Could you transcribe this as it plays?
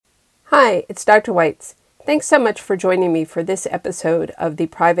Hi, it's Dr. Weitz. Thanks so much for joining me for this episode of the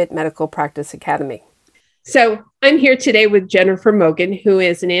Private Medical Practice Academy. So I'm here today with Jennifer Mogan, who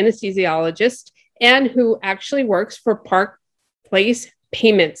is an anesthesiologist and who actually works for Park Place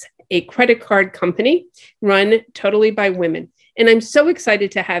Payments, a credit card company run totally by women. And I'm so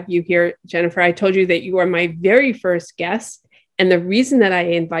excited to have you here, Jennifer. I told you that you are my very first guest. And the reason that I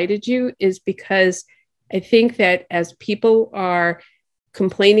invited you is because I think that as people are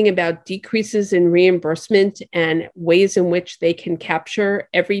complaining about decreases in reimbursement and ways in which they can capture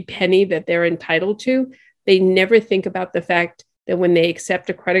every penny that they're entitled to, they never think about the fact that when they accept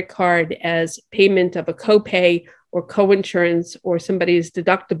a credit card as payment of a copay or coinsurance or somebody's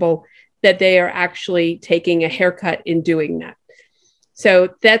deductible, that they are actually taking a haircut in doing that.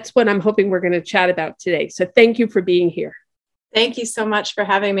 So that's what I'm hoping we're going to chat about today. So thank you for being here. Thank you so much for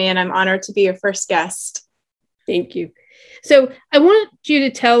having me, and I'm honored to be your first guest. Thank you. So I want you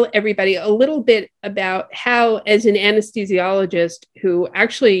to tell everybody a little bit about how, as an anesthesiologist who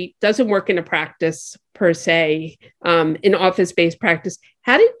actually doesn't work in a practice per se, in office-based practice,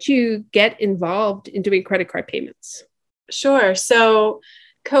 how did you get involved in doing credit card payments? Sure. So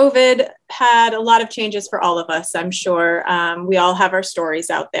COVID had a lot of changes for all of us, I'm sure. We all have our stories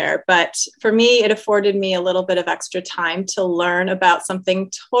out there. But for me, it afforded me a little bit of extra time to learn about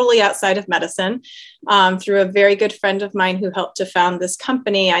something totally outside of medicine. Through a very good friend of mine who helped to found this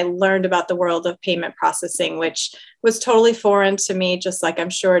company, I learned about the world of payment processing, which was totally foreign to me, just like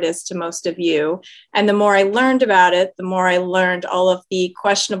I'm sure it is to most of you. And the more I learned about it, the more I learned all of the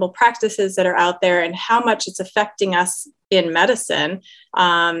questionable practices that are out there and how much it's affecting us in medicine.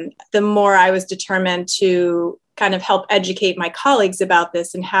 The more I was determined to kind of help educate my colleagues about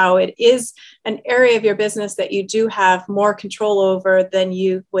this and how it is an area of your business that you do have more control over than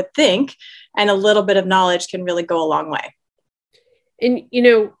you would think. And a little bit of knowledge can really go a long way. And, you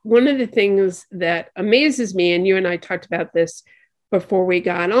know, one of the things that amazes me, and you and I talked about this before we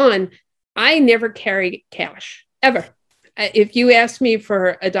got on, I never carry cash, ever. If you ask me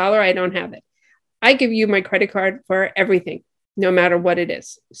for $1, I don't have it. I give you my credit card for everything, no matter what it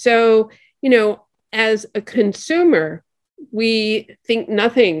is. So, you know, as a consumer, we think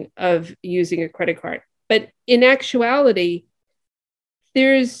nothing of using a credit card. But in actuality,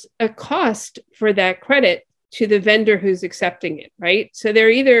 there's a cost for that credit to the vendor who's accepting it, right? So they're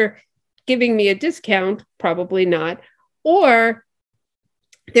either giving me a discount, probably not, or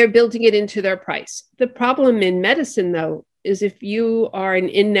they're building it into their price. The problem in medicine, though, is if you are an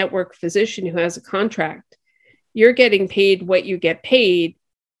in-network physician who has a contract, you're getting paid what you get paid,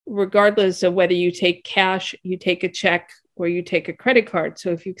 regardless of whether you take cash, you take a check, or you take a credit card. So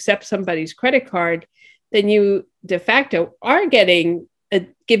if you accept somebody's credit card, then you de facto are giving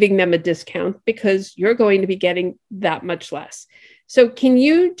them a discount because you're going to be getting that much less. So can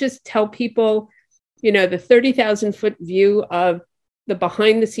you just tell people, you know, the 30,000 foot view of the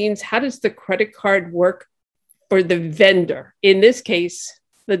behind the scenes? How does the credit card work for the vendor? In this case,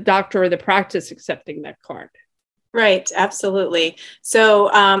 the doctor or the practice accepting that card. Right, absolutely. So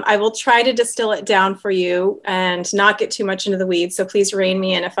I will try to distill it down for you and not get too much into the weeds. So please rein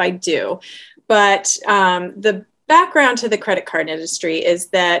me in if I do. But the background to the credit card industry is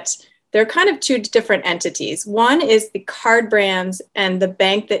that they're kind of two different entities. One is the card brands and the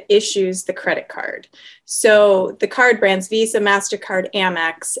bank that issues the credit card. So the card brands, Visa, MasterCard,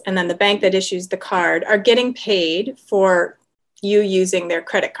 Amex, and then the bank that issues the card are getting paid for you using their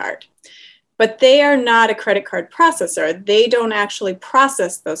credit card. But they are not a credit card processor. They don't actually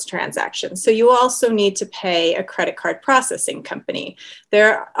process those transactions. So you also need to pay a credit card processing company.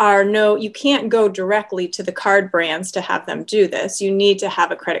 You can't go directly to the card brands to have them do this. You need to have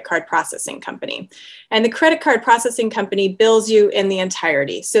a credit card processing company. And the credit card processing company bills you in the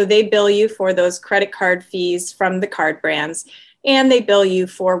entirety. So they bill you for those credit card fees from the card brands, and they bill you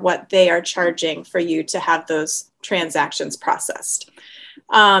for what they are charging for you to have those transactions processed.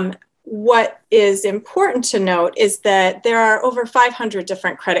 What is important to note is that there are over 500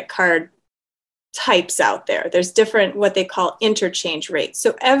 different credit card types out there. There's different, what they call interchange rates.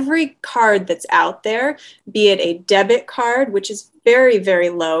 So every card that's out there, be it a debit card, which is very, very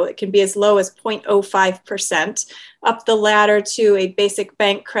low, it can be as low as 0.05%, up the ladder to a basic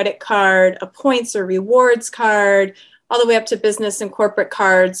bank credit card, a points or rewards card, all the way up to business and corporate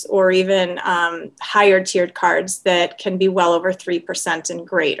cards, or even higher tiered cards that can be well over 3% and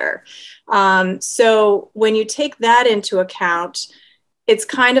greater. So when you take that into account, it's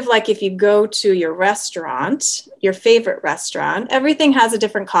kind of like if you go to your restaurant, your favorite restaurant, everything has a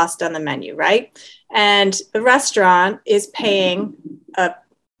different cost on the menu, right? And the restaurant is paying a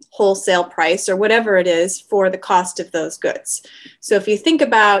wholesale price or whatever it is for the cost of those goods. So if you think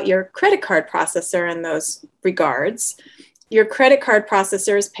about your credit card processor in those regards, your credit card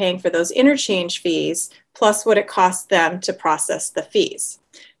processor is paying for those interchange fees plus what it costs them to process the fees.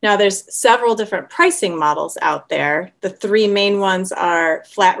 Now, there's several different pricing models out there. The three main ones are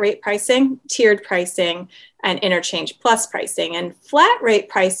flat rate pricing, tiered pricing, and interchange plus pricing. And flat rate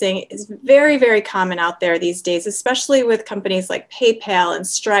pricing is very, very common out there these days, especially with companies like PayPal and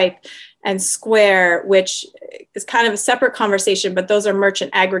Stripe and Square, which is kind of a separate conversation, but those are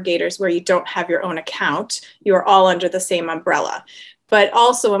merchant aggregators where you don't have your own account. You are all under the same umbrella. But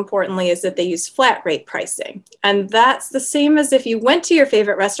also importantly is that they use flat rate pricing. And that's the same as if you went to your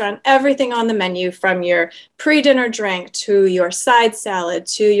favorite restaurant, everything on the menu from your pre-dinner drink to your side salad,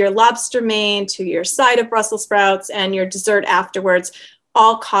 to your lobster main, to your side of Brussels sprouts and your dessert afterwards,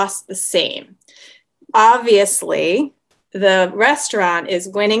 all cost the same. Obviously, the restaurant is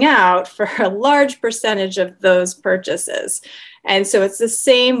winning out for a large percentage of those purchases. And so it's the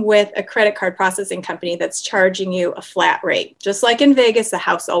same with a credit card processing company that's charging you a flat rate. Just like in Vegas, the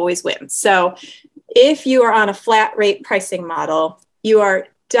house always wins. So if you are on a flat rate pricing model, you are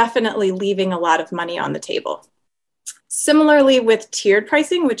definitely leaving a lot of money on the table. Similarly with tiered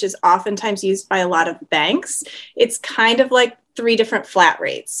pricing, which is oftentimes used by a lot of banks, it's kind of like three different flat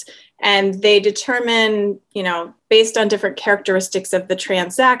rates. And they determine, based on different characteristics of the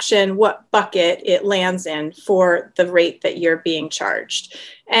transaction, what bucket it lands in for the rate that you're being charged.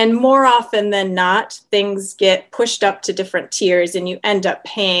 And more often than not, things get pushed up to different tiers and you end up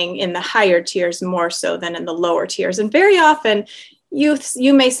paying in the higher tiers more so than in the lower tiers. And very often,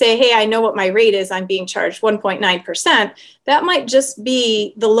 you may say, hey, I know what my rate is. I'm being charged 1.9%. That might just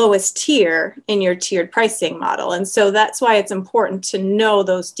be the lowest tier in your tiered pricing model. And so that's why it's important to know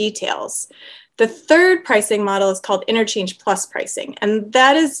those details. The third pricing model is called interchange plus pricing. And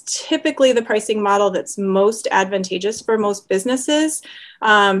that is typically the pricing model that's most advantageous for most businesses.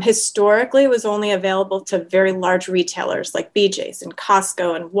 Historically, it was only available to very large retailers like BJ's and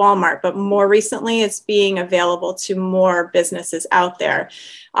Costco and Walmart, but more recently it's being available to more businesses out there.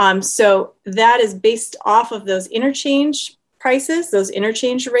 So that is based off of those interchange prices, those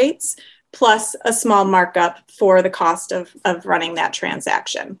interchange rates, plus a small markup for the cost of running that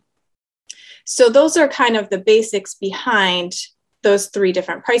transaction. So those are kind of the basics behind those three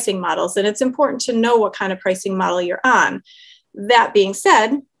different pricing models. And it's important to know what kind of pricing model you're on. That being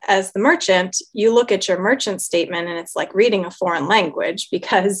said, as the merchant, you look at your merchant statement and it's like reading a foreign language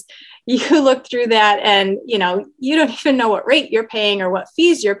because you look through that and, you don't even know what rate you're paying or what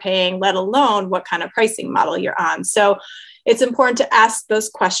fees you're paying, let alone what kind of pricing model you're on. So it's important to ask those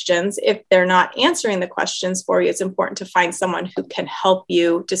questions. If they're not answering the questions for you, it's important to find someone who can help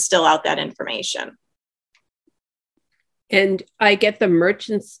you distill out that information. And I get the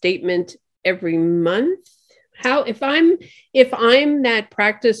merchant statement every month. If I'm that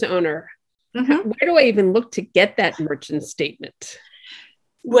practice owner, where do I even look to get that merchant statement?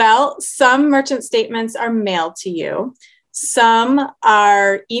 Well, some merchant statements are mailed to you. Some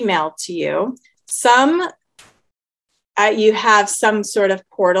are emailed to you. Some you have some sort of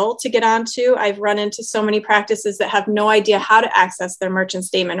portal to get onto. I've run into so many practices that have no idea how to access their merchant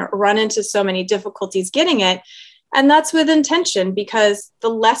statement or run into so many difficulties getting it. And that's with intention, because the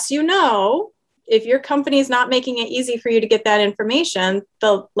less you know, if your company is not making it easy for you to get that information,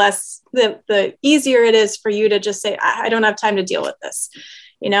 the easier it is for you to just say, I don't have time to deal with this.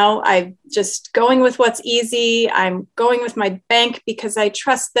 I'm just going with what's easy. I'm going with my bank because I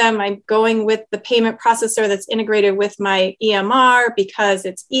trust them. I'm going with the payment processor that's integrated with my EMR because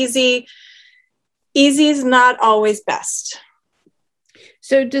it's easy. Easy is not always best.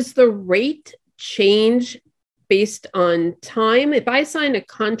 So does the rate change based on time? If I sign a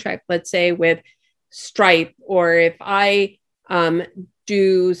contract, let's say with Stripe, or if I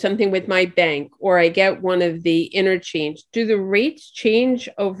do something with my bank, or I get one of the interchange, do the rates change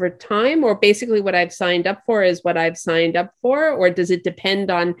over time, or basically what I've signed up for is what I've signed up for? Or does it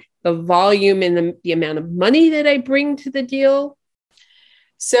depend on the volume and the amount of money that I bring to the deal?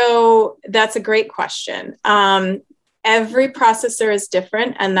 So that's a great question. Every processor is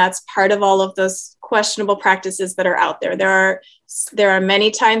different, and that's part of all of those questionable practices that are out there. There are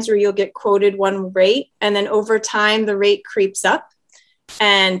many times where you'll get quoted one rate, and then over time the rate creeps up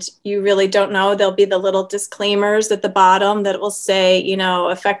and you really don't know. There'll be the little disclaimers at the bottom that will say,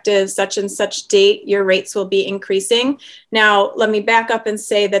 effective such and such date, your rates will be increasing. Now, let me back up and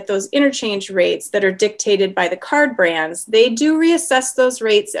say that those interchange rates that are dictated by the card brands, they do reassess those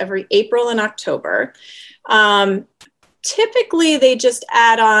rates every April and October. Typically, they just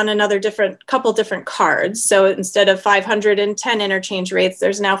add on another couple different cards. So instead of 510 interchange rates,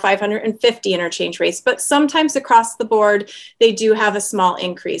 there's now 550 interchange rates. But sometimes across the board, they do have a small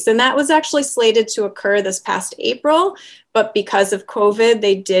increase. And that was actually slated to occur this past April. But because of COVID,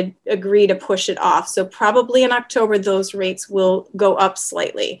 they did agree to push it off. So probably in October, those rates will go up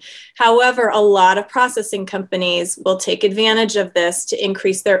slightly. However, a lot of processing companies will take advantage of this to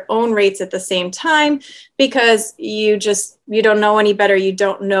increase their own rates at the same time, because you don't know any better. You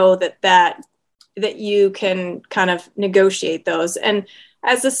don't know that you can kind of negotiate those. And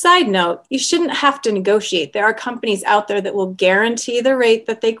as a side note, you shouldn't have to negotiate. There are companies out there that will guarantee the rate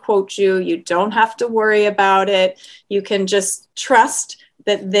that they quote you. You don't have to worry about it. You can just trust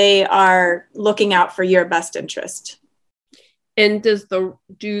that they are looking out for your best interest. And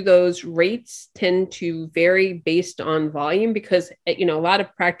do those rates tend to vary based on volume? Because, a lot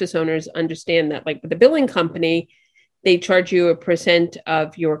of practice owners understand that, like with the billing company, they charge you a %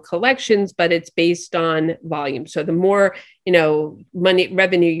 of your collections, but it's based on volume. So the more,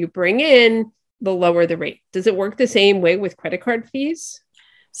 revenue you bring in, the lower the rate. Does it work the same way with credit card fees?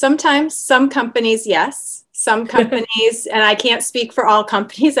 Sometimes, some companies, yes. Some companies, and I can't speak for all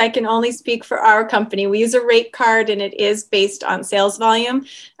companies, I can only speak for our company. We use a rate card, and it is based on sales volume.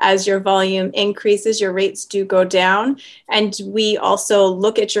 As your volume increases, your rates do go down. And we also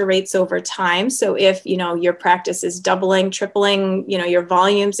look at your rates over time. So if, your practice is doubling, tripling, your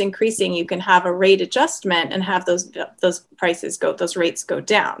volume's increasing, you can have a rate adjustment and have those rates go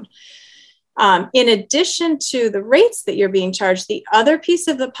down. In addition to the rates that you're being charged, the other piece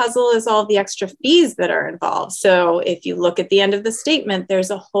of the puzzle is all the extra fees that are involved. So if you look at the end of the statement,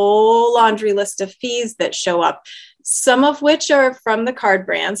 there's a whole laundry list of fees that show up, some of which are from the card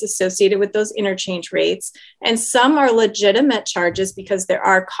brands associated with those interchange rates. And some are legitimate charges because there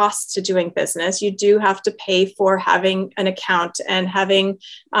are costs to doing business. You do have to pay for having an account and having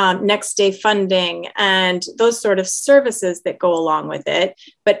next day funding and those sort of services that go along with it.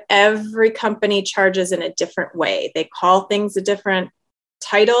 But every company charges in a different way. They call things a different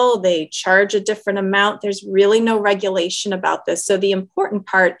title, they charge a different amount. There's really no regulation about this. So the important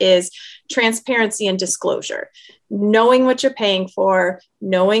part is transparency and disclosure, knowing what you're paying for,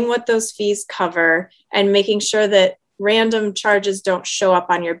 knowing what those fees cover, and making sure that random charges don't show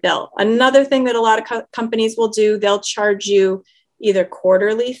up on your bill. Another thing that a lot of companies will do, they'll charge you either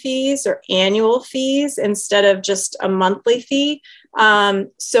quarterly fees or annual fees instead of just a monthly fee,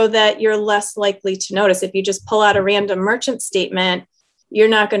 so that you're less likely to notice. If you just pull out a random merchant statement, you're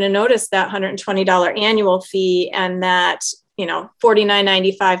not going to notice that $120 annual fee and that,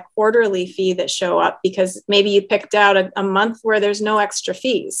 $49.95 quarterly fee that show up, because maybe you picked out a month where there's no extra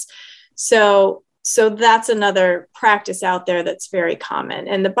fees. So that's another practice out there that's very common.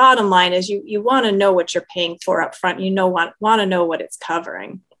 And the bottom line is you want to know what you're paying for up front. Want to know what it's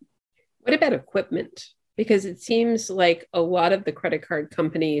covering. What about equipment? Because it seems like a lot of the credit card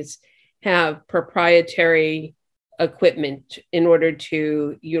companies have proprietary equipment in order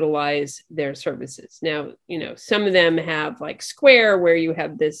to utilize their services. Now, some of them have like Square, where you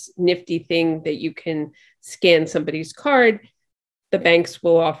have this nifty thing that you can scan somebody's card. The banks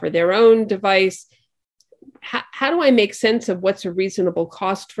will offer their own device. How do I make sense of what's a reasonable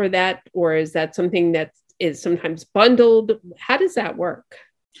cost for that? Or is that something that is sometimes bundled? How does that work?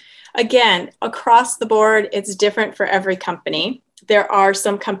 Again, across the board, it's different for every company. There are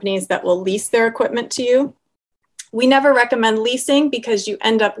some companies that will lease their equipment to you. We never recommend leasing because you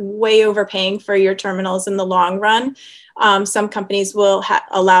end up way overpaying for your terminals in the long run. Some companies will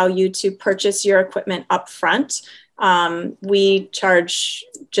allow you to purchase your equipment up front. We charge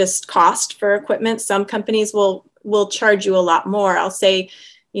just cost for equipment. Some companies will charge you a lot more. I'll say,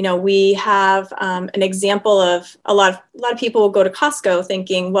 we have an example of a lot of people will go to Costco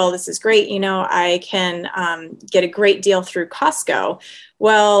thinking, well, this is great. I can get a great deal through Costco.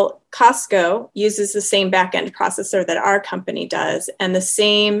 Well, Costco uses the same back-end processor that our company does, and the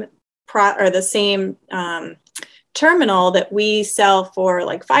same terminal that we sell for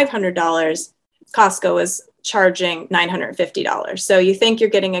like $500, Costco is charging $950. So you think you're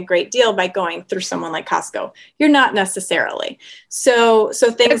getting a great deal by going through someone like Costco. You're not necessarily. So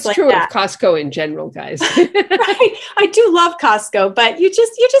things That's like true that. Of Costco in general, guys. Right. I do love Costco, but you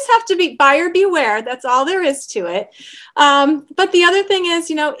just have to be buyer beware. That's all there is to it. But the other thing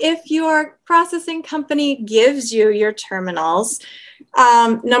is, if your processing company gives you your terminals,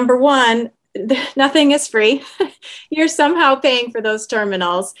 number one, nothing is free. You're somehow paying for those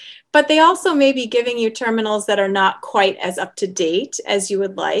terminals, but they also may be giving you terminals that are not quite as up to date as you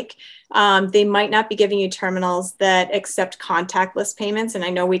would like. They might not be giving you terminals that accept contactless payments. And I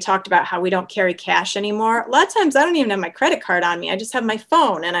know we talked about how we don't carry cash anymore. A lot of times I don't even have my credit card on me. I just have my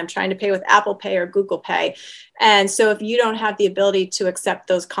phone and I'm trying to pay with Apple Pay or Google Pay. And so if you don't have the ability to accept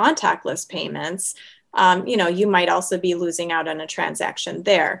those contactless payments, you might also be losing out on a transaction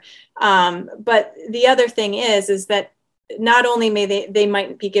there. But the other thing is that not only may they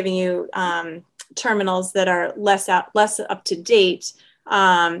might be giving you terminals that are less up to date,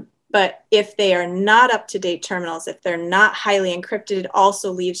 but if they are not up to date terminals, if they're not highly encrypted, it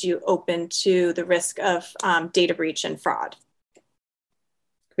also leaves you open to the risk of data breach and fraud,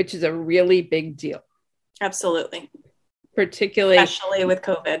 which is a really big deal. Absolutely, especially with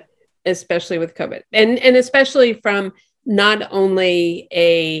COVID. And especially from not only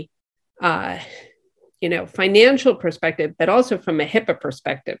a financial perspective, but also from a HIPAA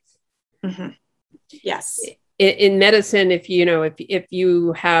perspective. Mm-hmm. Yes. In medicine, if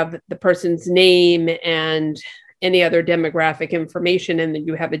you have the person's name and any other demographic information, and then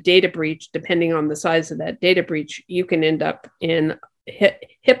you have a data breach, depending on the size of that data breach, you can end up in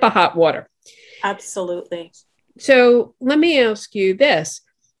HIPAA hot water. Absolutely. So let me ask you this.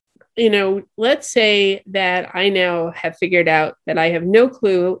 Let's say that I now have figured out that I have no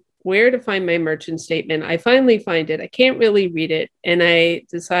clue where to find my merchant statement. I finally find it. I can't really read it. And I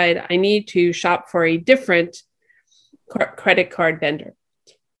decide I need to shop for a different credit card vendor.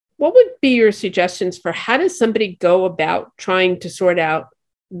 What would be your suggestions for how does somebody go about trying to sort out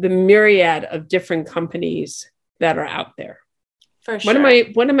the myriad of different companies that are out there? For sure.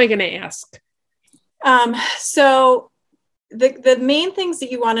 What am I going to ask? So the main things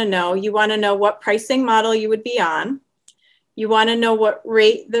that you want to know what pricing model you would be on. You want to know what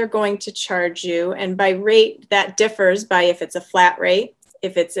rate they're going to charge you. And by rate, that differs by if it's a flat rate.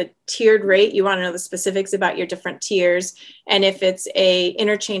 If it's a tiered rate, you want to know the specifics about your different tiers. And if it's a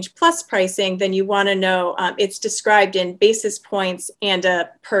interchange plus pricing, then you want to know it's described in basis points and a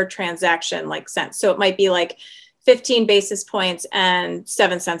per transaction like cents. So it might be like 15 basis points and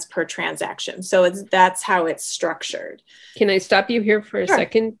 7 cents per transaction. So that's how it's structured. Can I stop you here for a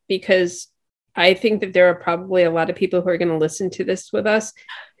second? Because I think that there are probably a lot of people who are going to listen to this with us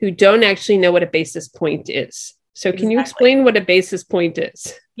who don't actually know what a basis point is. So can you explain what a basis point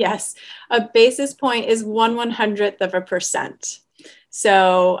is? Yes. A basis point is 1/100th of a percent.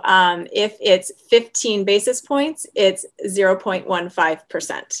 So if it's 15 basis points, it's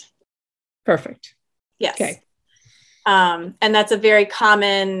 0.15%. Perfect. Yes. Okay. And that's a very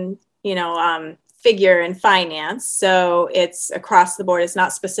common, figure in finance. So it's across the board. It's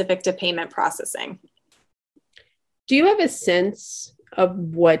not specific to payment processing. Do you have a sense of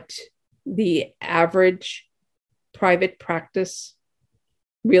what the average private practice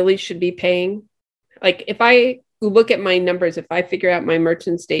really should be paying? Like if I look at my numbers, if I figure out my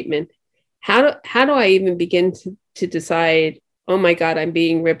merchant statement, how do I even begin to decide, oh my God, I'm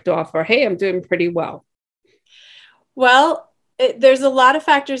being ripped off, or hey, I'm doing pretty well? Well, there's a lot of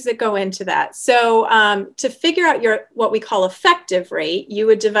factors that go into that. So to figure out your what we call effective rate, you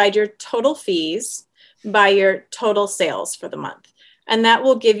would divide your total fees by your total sales for the month. And that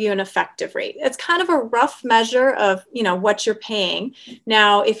will give you an effective rate. It's kind of a rough measure of, what you're paying.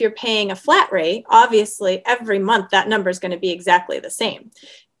 Now, if you're paying a flat rate, obviously every month that number is going to be exactly the same.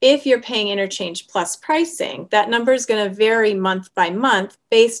 If you're paying interchange plus pricing, that number is going to vary month by month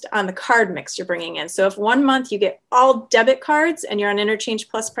based on the card mix you're bringing in. So if one month you get all debit cards and you're on interchange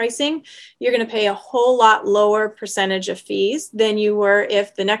plus pricing, you're going to pay a whole lot lower percentage of fees than you were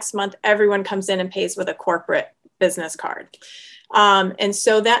if the next month everyone comes in and pays with a corporate business card. And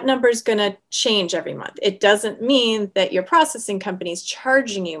so that number is going to change every month. It doesn't mean that your processing company is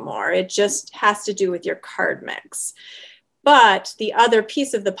charging you more. It just has to do with your card mix. But the other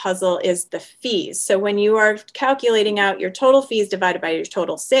piece of the puzzle is the fees. So when you are calculating out your total fees divided by your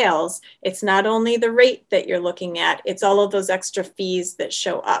total sales, it's not only the rate that you're looking at, it's all of those extra fees that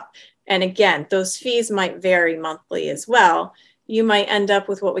show up. And again, those fees might vary monthly as well. You might end up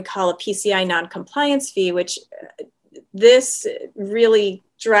with what we call a PCI non-compliance fee, which this really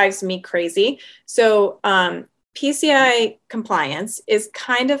drives me crazy. So PCI compliance is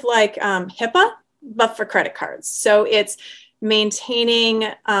kind of like HIPAA, but for credit cards. So it's maintaining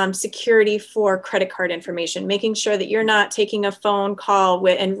security for credit card information, making sure that you're not taking a phone call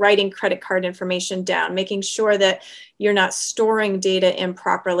and writing credit card information down, making sure that you're not storing data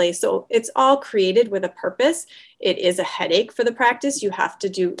improperly. So it's all created with a purpose. It is a headache for the practice. You have to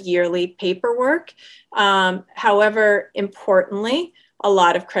do yearly paperwork. However, importantly, A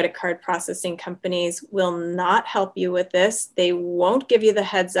lot of credit card processing companies will not help you with this. They won't give you the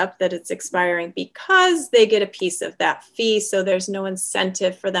heads up that it's expiring because they get a piece of that fee. So there's no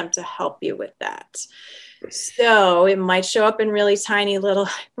incentive for them to help you with that. So it might show up in really tiny little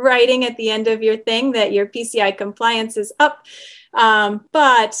writing at the end of your thing that your PCI compliance is up.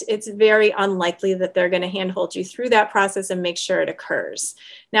 But it's very unlikely that they're going to handhold you through that process and make sure it occurs.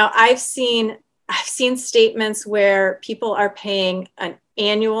 Now, I've seen statements where people are paying an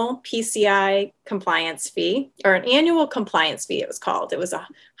annual PCI compliance fee, or an annual compliance fee, it was called. It was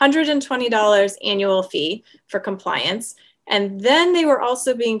 $120 annual fee for compliance. And then they were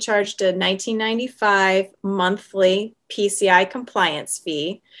also being charged a $19.95 monthly PCI compliance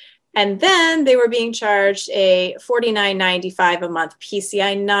fee. And then they were being charged a $49.95 a month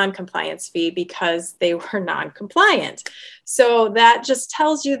PCI non-compliance fee because they were non-compliant. So that just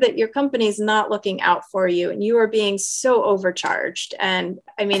tells you that your company's not looking out for you and you are being so overcharged. And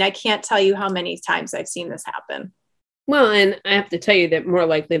I mean, I can't tell you how many times I've seen this happen. Well, and I have to tell you that more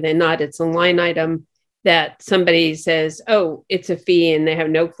likely than not, it's a line item that somebody says, oh, it's a fee, and they have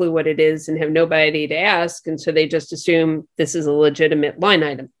no clue what it is and have nobody to ask. And so they just assume this is a legitimate line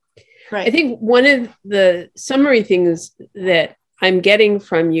item. Right. I think one of the summary things that I'm getting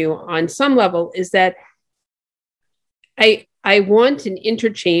from you on some level is that I want an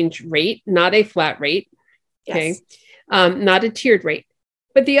interchange rate, not a flat rate. Okay. Yes. Not a tiered rate.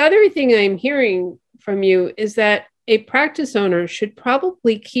 But the other thing I'm hearing from you is that a practice owner should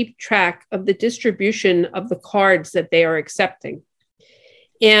probably keep track of the distribution of the cards that they are accepting.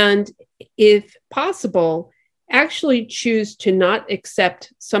 And if possible, actually choose to not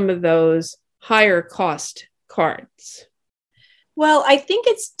accept some of those higher cost cards. Well, I think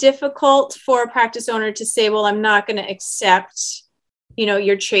it's difficult for a practice owner to say, well, I'm not going to accept,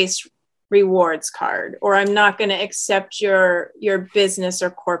 your Chase Rewards card, or I'm not going to accept your business or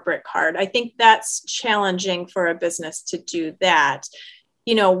corporate card. I think that's challenging for a business to do that.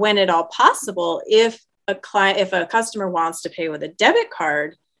 When at all possible, if a customer wants to pay with a debit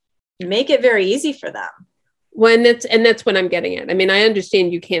card, make it very easy for them. That's what I'm getting at. I mean, I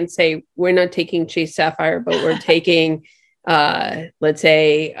understand you can't say we're not taking Chase Sapphire, but we're taking let's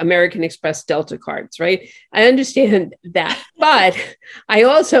say American Express Delta cards, right? I understand that, but I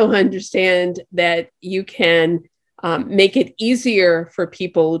also understand that you can make it easier for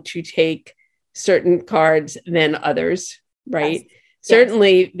people to take certain cards than others, right? Yes.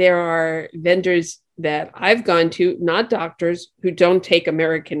 Certainly, there are vendors that I've gone to, not doctors, who don't take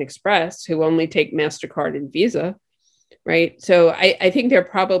American Express, who only take MasterCard and Visa, right? So I think there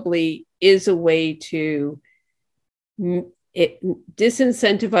probably is a way to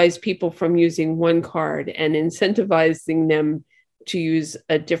disincentivize people from using one card and incentivizing them to use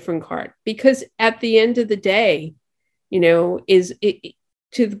a different card. Because at the end of the day, is it,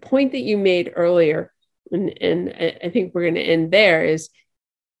 to the point that you made earlier, and I think we're going to end there, is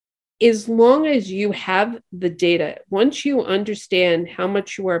as long as you have the data, once you understand how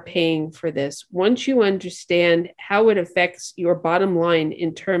much you are paying for this, once you understand how it affects your bottom line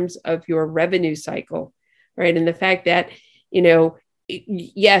in terms of your revenue cycle, right? And the fact that,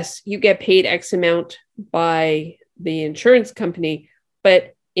 yes, you get paid X amount by the insurance company,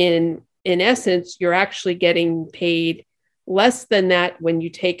 but in essence, you're actually getting paid less than that when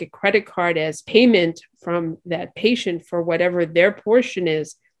you take a credit card as payment from that patient for whatever their portion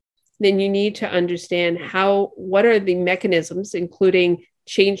is. Then you need to understand what are the mechanisms, including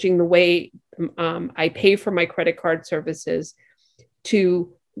changing the way I pay for my credit card services,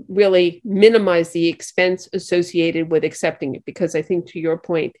 to really minimize the expense associated with accepting it. Because I think, to your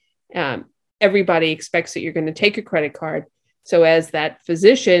point, everybody expects that you're going to take a credit card. So as that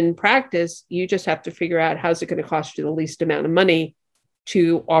physician practice, you just have to figure out how's it going to cost you the least amount of money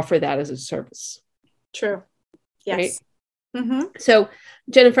to offer that as a service. True. Yes. Right? Mm-hmm. So,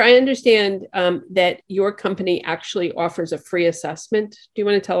 Jennifer, I understand that your company actually offers a free assessment. Do you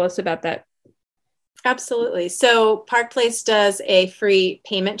want to tell us about that? Absolutely. So Park Place does a free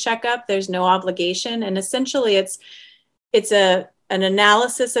payment checkup. There's no obligation. And essentially it's an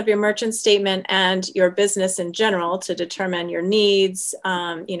analysis of your merchant statement and your business in general to determine your needs.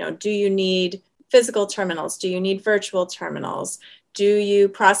 Do you need physical terminals? Do you need virtual terminals? Do you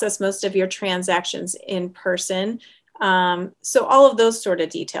process most of your transactions in person? So all of those sort of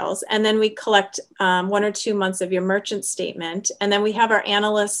details. And then we collect 1 or 2 months of your merchant statement. And then we have our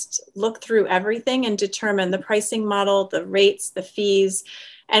analysts look through everything and determine the pricing model, the rates, the fees,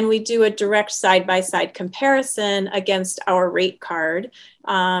 and we do a direct side-by-side comparison against our rate card.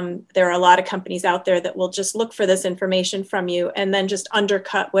 There are a lot of companies out there that will just look for this information from you and then just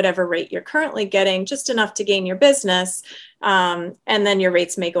undercut whatever rate you're currently getting, just enough to gain your business. And then your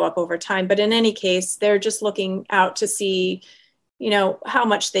rates may go up over time. But in any case, they're just looking out to see, how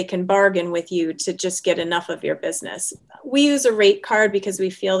much they can bargain with you to just get enough of your business. We use a rate card because we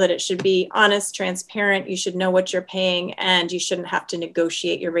feel that it should be honest, transparent. You should know what you're paying, and you shouldn't have to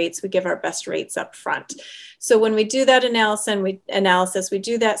negotiate your rates. We give our best rates up front. So when we do that analysis, we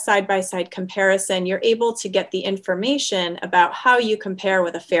do that side-by-side comparison, you're able to get the information about how you compare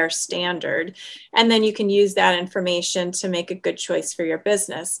with a fair standard. And then you can use that information to make a good choice for your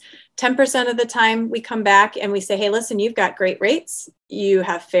business. 10% of the time we come back and we say, hey, listen, you've got great rates. You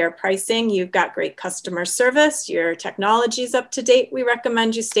have fair pricing. You've got great customer service. Your technology is up to date. We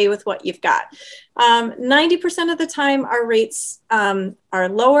recommend you stay with what you've got. 90% of the time our rates are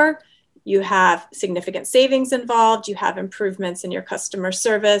lower. You have significant savings involved. You have improvements in your customer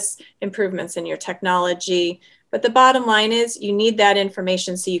service, improvements in your technology. But the bottom line is you need that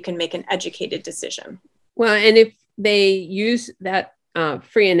information so you can make an educated decision. Well, and if they use that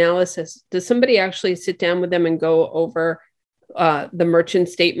free analysis, does somebody actually sit down with them and go over the merchant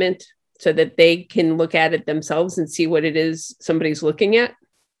statement so that they can look at it themselves and see what it is somebody's looking at?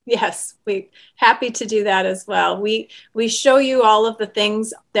 Yes, we're happy to do that as well. We show you all of the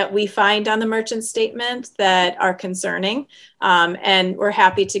things that we find on the merchant statement that are concerning, and we're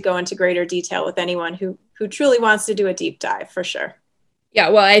happy to go into greater detail with anyone who truly wants to do a deep dive, for sure. Yeah,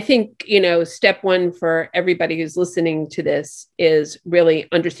 well, I think, step one for everybody who's listening to this is really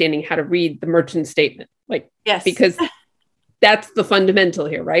understanding how to read the merchant statement. Yes, because that's the fundamental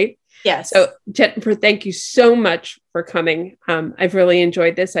here, right? Yes. So Jennifer, thank you so much for coming. I've really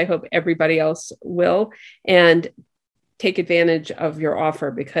enjoyed this. I hope everybody else will, and take advantage of your offer,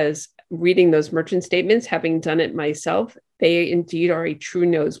 because reading those merchant statements, having done it myself, they indeed are a true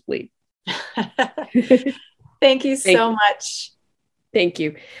nosebleed. Thank you so much. Thank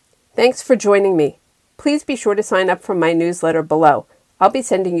you. Thanks for joining me. Please be sure to sign up for my newsletter below. I'll be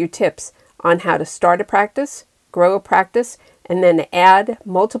sending you tips on how to start a practice, grow a practice, and then add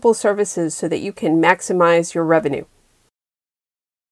multiple services so that you can maximize your revenue.